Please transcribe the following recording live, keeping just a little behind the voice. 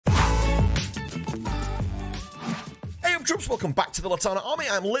troops, welcome back to the Litanah Army.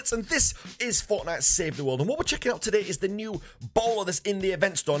 I'm Litz, and this is Fortnite Save the World. And what we're checking out today is the new bowler that's in the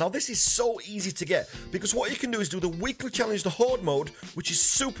event store. Now, this is so easy to get, because what you can do is do the weekly challenge, the Horde mode, which is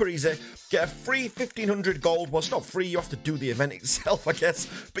super easy. Get a free 1,500 gold. Well, it's not free, you have to do the event itself, I guess.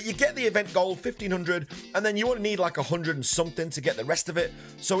 But you get the event gold, 1,500, and then you only need like 100 and something to get the rest of it.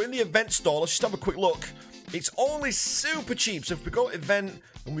 So in the event store, let's just have a quick look. It's only super cheap. So if we go event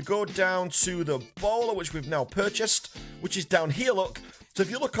and we go down to the bowler, which we've now purchased, which is down here, look. So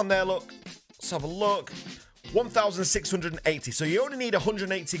if you look on there, look, let's have a look. 1,680. So you only need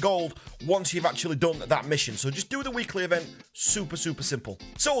 180 gold once you've actually done that mission. So just do the weekly event. Super, super simple.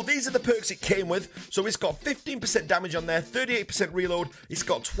 So these are the perks it came with. So it's got 15% damage on there, 38% reload. It's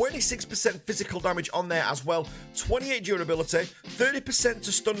got 26% physical damage on there as well, 28 durability, 30%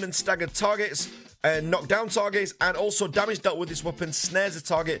 to stunned and staggered targets, and knock down targets, and also damage dealt with this weapon snares a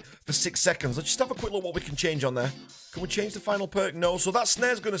target for 6 seconds. Let's just have a quick look what we can change on there. Can we change the final perk? No, so that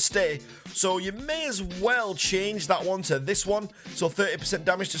snare's going to stay. So you may as well change that one to this one. So 30%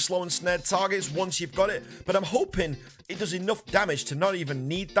 damage to slow and snared targets once you've got it. But I'm hoping it does enough damage to not even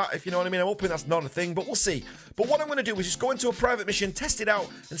need that, if you know what I mean. I'm hoping that's not a thing, but we'll see. But what I'm going to do is just go into a private mission, test it out,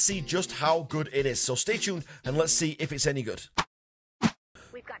 and see just how good it is. So stay tuned, and let's see if it's any good.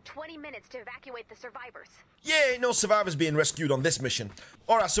 We've got 20 minutes to evacuate the survivors. Yeah, ain't no survivors being rescued on this mission.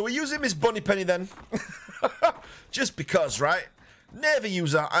 Alright, so we're using Miss Bunny Penny then. Just because, right? Never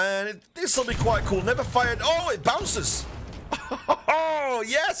use her, and this will be quite cool. Never fired. Oh, it bounces. Oh,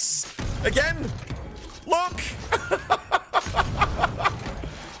 yes. Again. Look.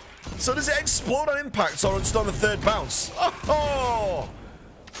 So does it explode on impact or it's on the third bounce? Oh,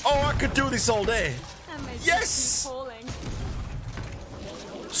 I could do this all day. Yes.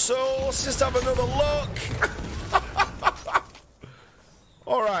 So let's just have another look.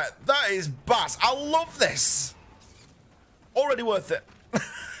 Alright, that is bass. I love this. Already worth it.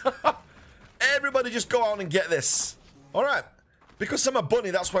 Everybody just go out and get this. Alright. Because I'm a bunny,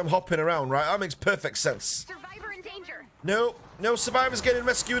 that's why I'm hopping around, right? That makes perfect sense. Survivor in danger. No survivors getting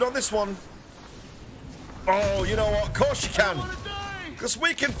rescued on this one. Oh, you know what? Of course you can. Because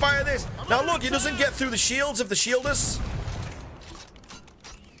we can fire this. Now look, he doesn't get through the shields of the shielders.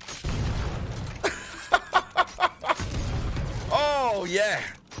 Oh, yeah.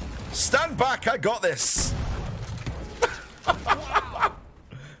 Stand back. I got this. Wow.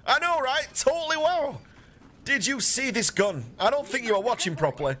 I know, right? Totally wow. Did you see this gun? I don't think you were watching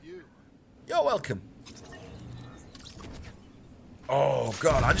properly. You're welcome. Oh,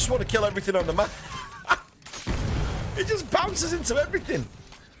 God. I just want to kill everything on the map. It just bounces into everything.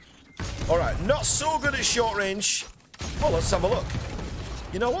 All right. Not so good at short range. Well, let's have a look.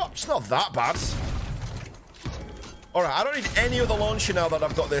 You know what? It's not that bad. Alright, I don't need any other launcher now that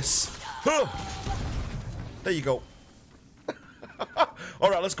I've got this. Huh. There you go.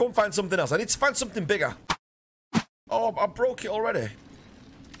 Alright, let's go and find something else. I need to find something bigger. Oh, I broke it already.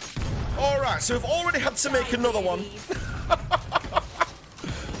 Alright, so we've already had to make another one.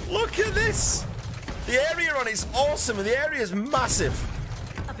 Look at this. The area on it is awesome, and the area is massive.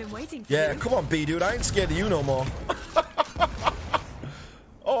 I've been waiting for Yeah, you. come on, B-dude. I ain't scared of you no more.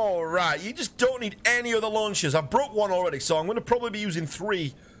 Alright, you just don't need any other launchers. I've broke one already, so I'm going to probably be using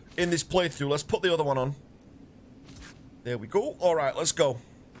 3 in this playthrough. Let's put the other one on. There we go. Alright, let's go.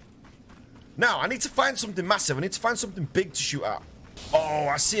 Now, I need to find something massive. I need to find something big to shoot at. Oh,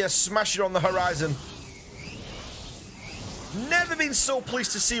 I see a smasher on the horizon. Never been so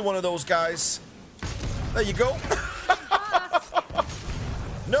pleased to see one of those guys. There you go.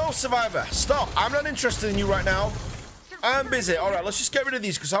 No, survivor. Stop. I'm not interested in you right now. I'm busy. Alright, let's just get rid of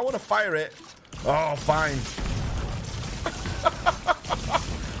these because I want to fire it. Oh, fine.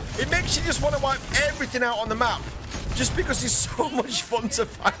 It makes you just want to wipe everything out on the map. Just because it's so much fun to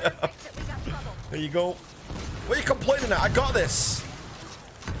fire. There you go. What are you complaining at? I got this.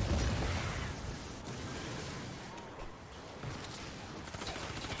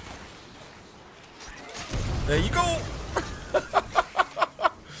 There you go.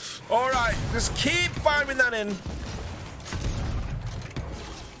 Alright, just keep firing that in.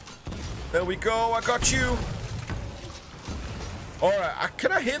 There we go, I got you. Alright,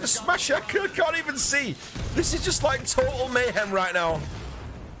 can I hear the smasher? I can't even see. This is just like total mayhem right now.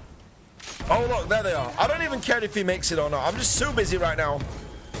 Oh, look, there they are. I don't even care if he makes it or not. I'm just too busy right now.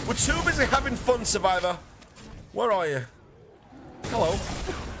 We're too busy having fun, Survivor. Where are you? Hello.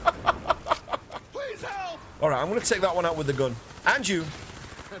 Please help. Alright, I'm going to take that one out with the gun. And you.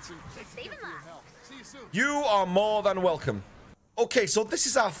 You are more than welcome. Okay, so this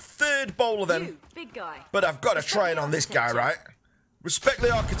is our 3rd bowler then. You, big guy. But I've got to try it on this guy, right? Respect the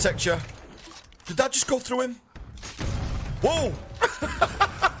architecture. Did that just go through him? Whoa!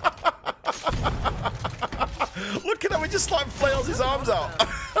 Look at how he just like flails his arms out.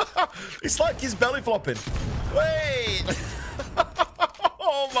 It's like he's belly flopping. Wait!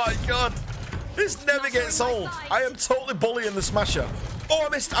 Oh my god. This never gets old. I am totally bullying the smasher. Oh, I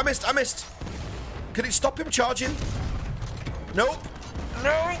missed. Can it stop him charging? Nope.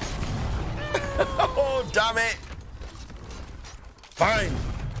 No. Oh, damn it. Fine.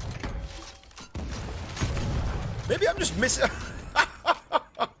 Maybe I'm just missing.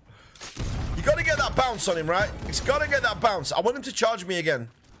 You gotta get that bounce on him, right? He's gotta get that bounce. I want him to charge me again.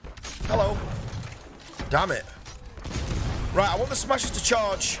 Hello. Damn it. Right, I want the smashers to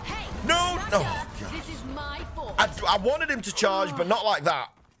charge. Hey, No. gotcha. This is my fault. I wanted him to charge, but not like that.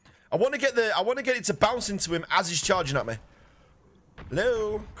 I want to get it to bounce into him as he's charging at me.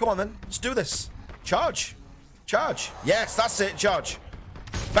 Hello. Come on then. Let's do this. Charge. Charge. Yes, that's it. Charge.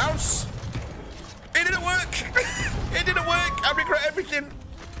 Bounce. It didn't work. It didn't work. I regret everything.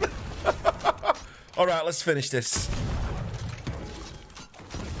 All right, let's finish this.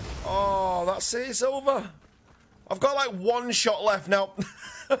 Oh, that's it. It's over. I've got like one shot left now.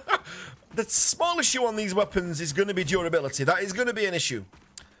 The small issue on these weapons is going to be durability. That is going to be an issue.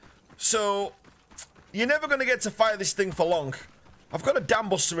 So, you're never going to get to fire this thing for long. I've got a Dam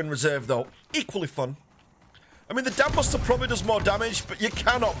Buster in reserve, though. Equally fun. I mean, the Dam Buster probably does more damage, but you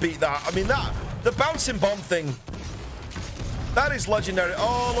cannot beat that. I mean, the bouncing bomb thing, that is legendary.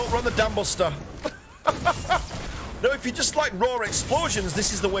 Oh, look, we're on the Dam Buster. No, if you just like raw explosions,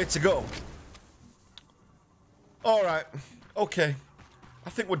 this is the way to go. All right. Okay. I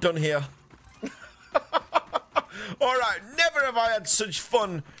think we're done here. All right. Never have I had such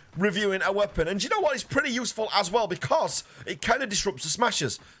fun reviewing a weapon. And you know what? It's pretty useful as well because it kind of disrupts the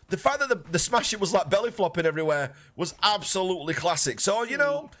smashers. The fact that the smasher was like belly flopping everywhere was absolutely classic. So, you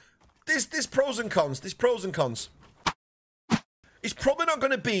know, there's pros and cons. There's pros and cons. It's probably not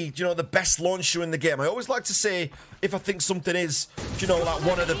going to be, you know, the best launcher in the game. I always like to say if I think something is, you know, like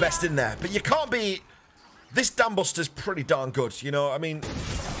one of the best in there. But you can't be... This Dam Buster's pretty darn good, you know. I mean,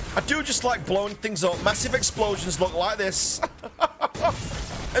 I do just like blowing things up. Massive explosions look like this.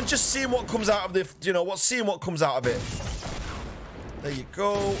 And just seeing what comes out of the, you know, seeing what comes out of it. There you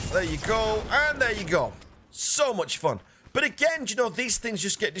go, and there you go. So much fun. But again, you know, these things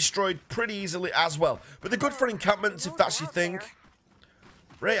just get destroyed pretty easily as well. But they're good for encampments if that's your thing.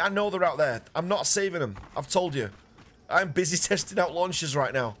 Right, I know they're out there. I'm not saving them. I've told you. I'm busy testing out launchers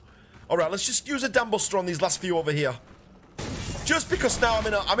right now. All right, let's just use a Dam Buster on these last few over here. Just because now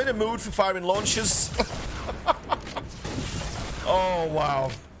I'm in a mood for firing launchers. Oh,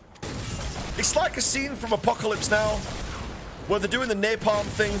 wow. It's like a scene from Apocalypse Now, where they're doing the napalm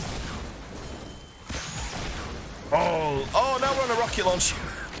thing. Oh, now we're on a rocket launch.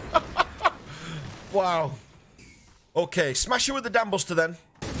 Wow. Okay, smash it with the Dam Buster then.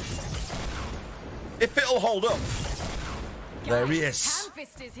 If it'll hold up. There he is.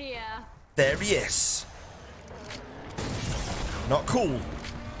 Handfist is here. There he is. Not cool.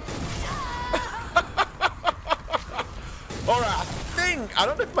 Alright, I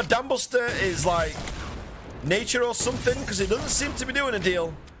don't know if my Dam Buster is like nature or something, because it doesn't seem to be doing a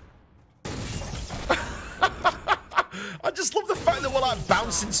deal. I just love the fact that we're like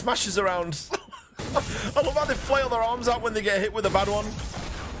bouncing smashes around. I love how they flail their arms out when they get hit with a bad one.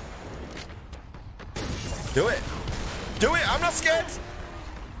 Do it. Do it, I'm not scared.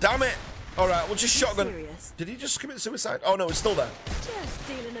 Damn it. All right, we'll just shotgun. Serious? Did he just commit suicide? Oh, no, it's still there. Just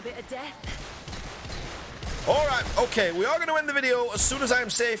dealing a bit of death. All right, okay, we are going to end the video as soon as I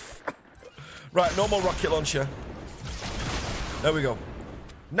am safe. Right, no more rocket launcher. There we go.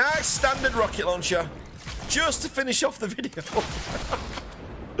 Nice standard rocket launcher. Just to finish off the video.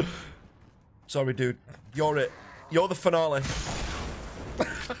 Sorry, dude. You're it. You're the finale.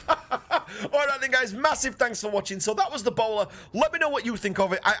 Alright then guys, massive thanks for watching. So that was the bowler. Let me know what you think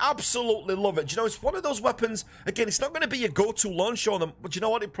of it. I absolutely love it. Do you know, it's one of those weapons, again, it's not going to be your go-to launcher on them, but you know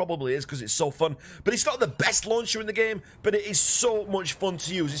what, it probably is because it's so fun. But it's not the best launcher in the game, but it is so much fun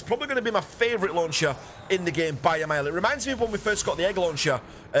to use. It's probably going to be my favourite launcher in the game by a mile. It reminds me of when we first got the egg launcher,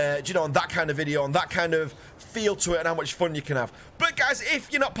 you know, on that kind of video, on that kind of feel to it and how much fun you can have. But guys,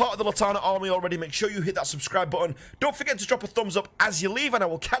 if you're not part of the Litanah army already, make sure you hit that subscribe button. Don't forget to drop a thumbs up as you leave, and I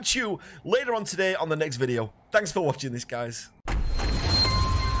will catch you later on today on the next video. Thanks for watching this, guys.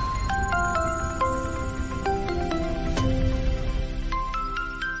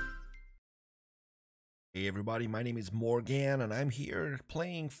 Hey everybody, my name is Morgan, and I'm here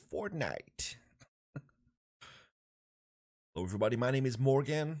playing Fortnite. Hello everybody, my name is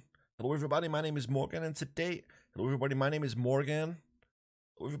Morgan. Hello everybody, my name is Morgan, and today... Hello everybody, my name is Morgan.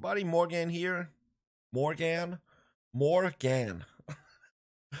 Hello everybody, Morgan here. Morgan. Morgan.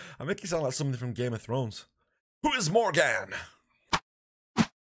 I make you sound like something from Game of Thrones. Who is Morgan?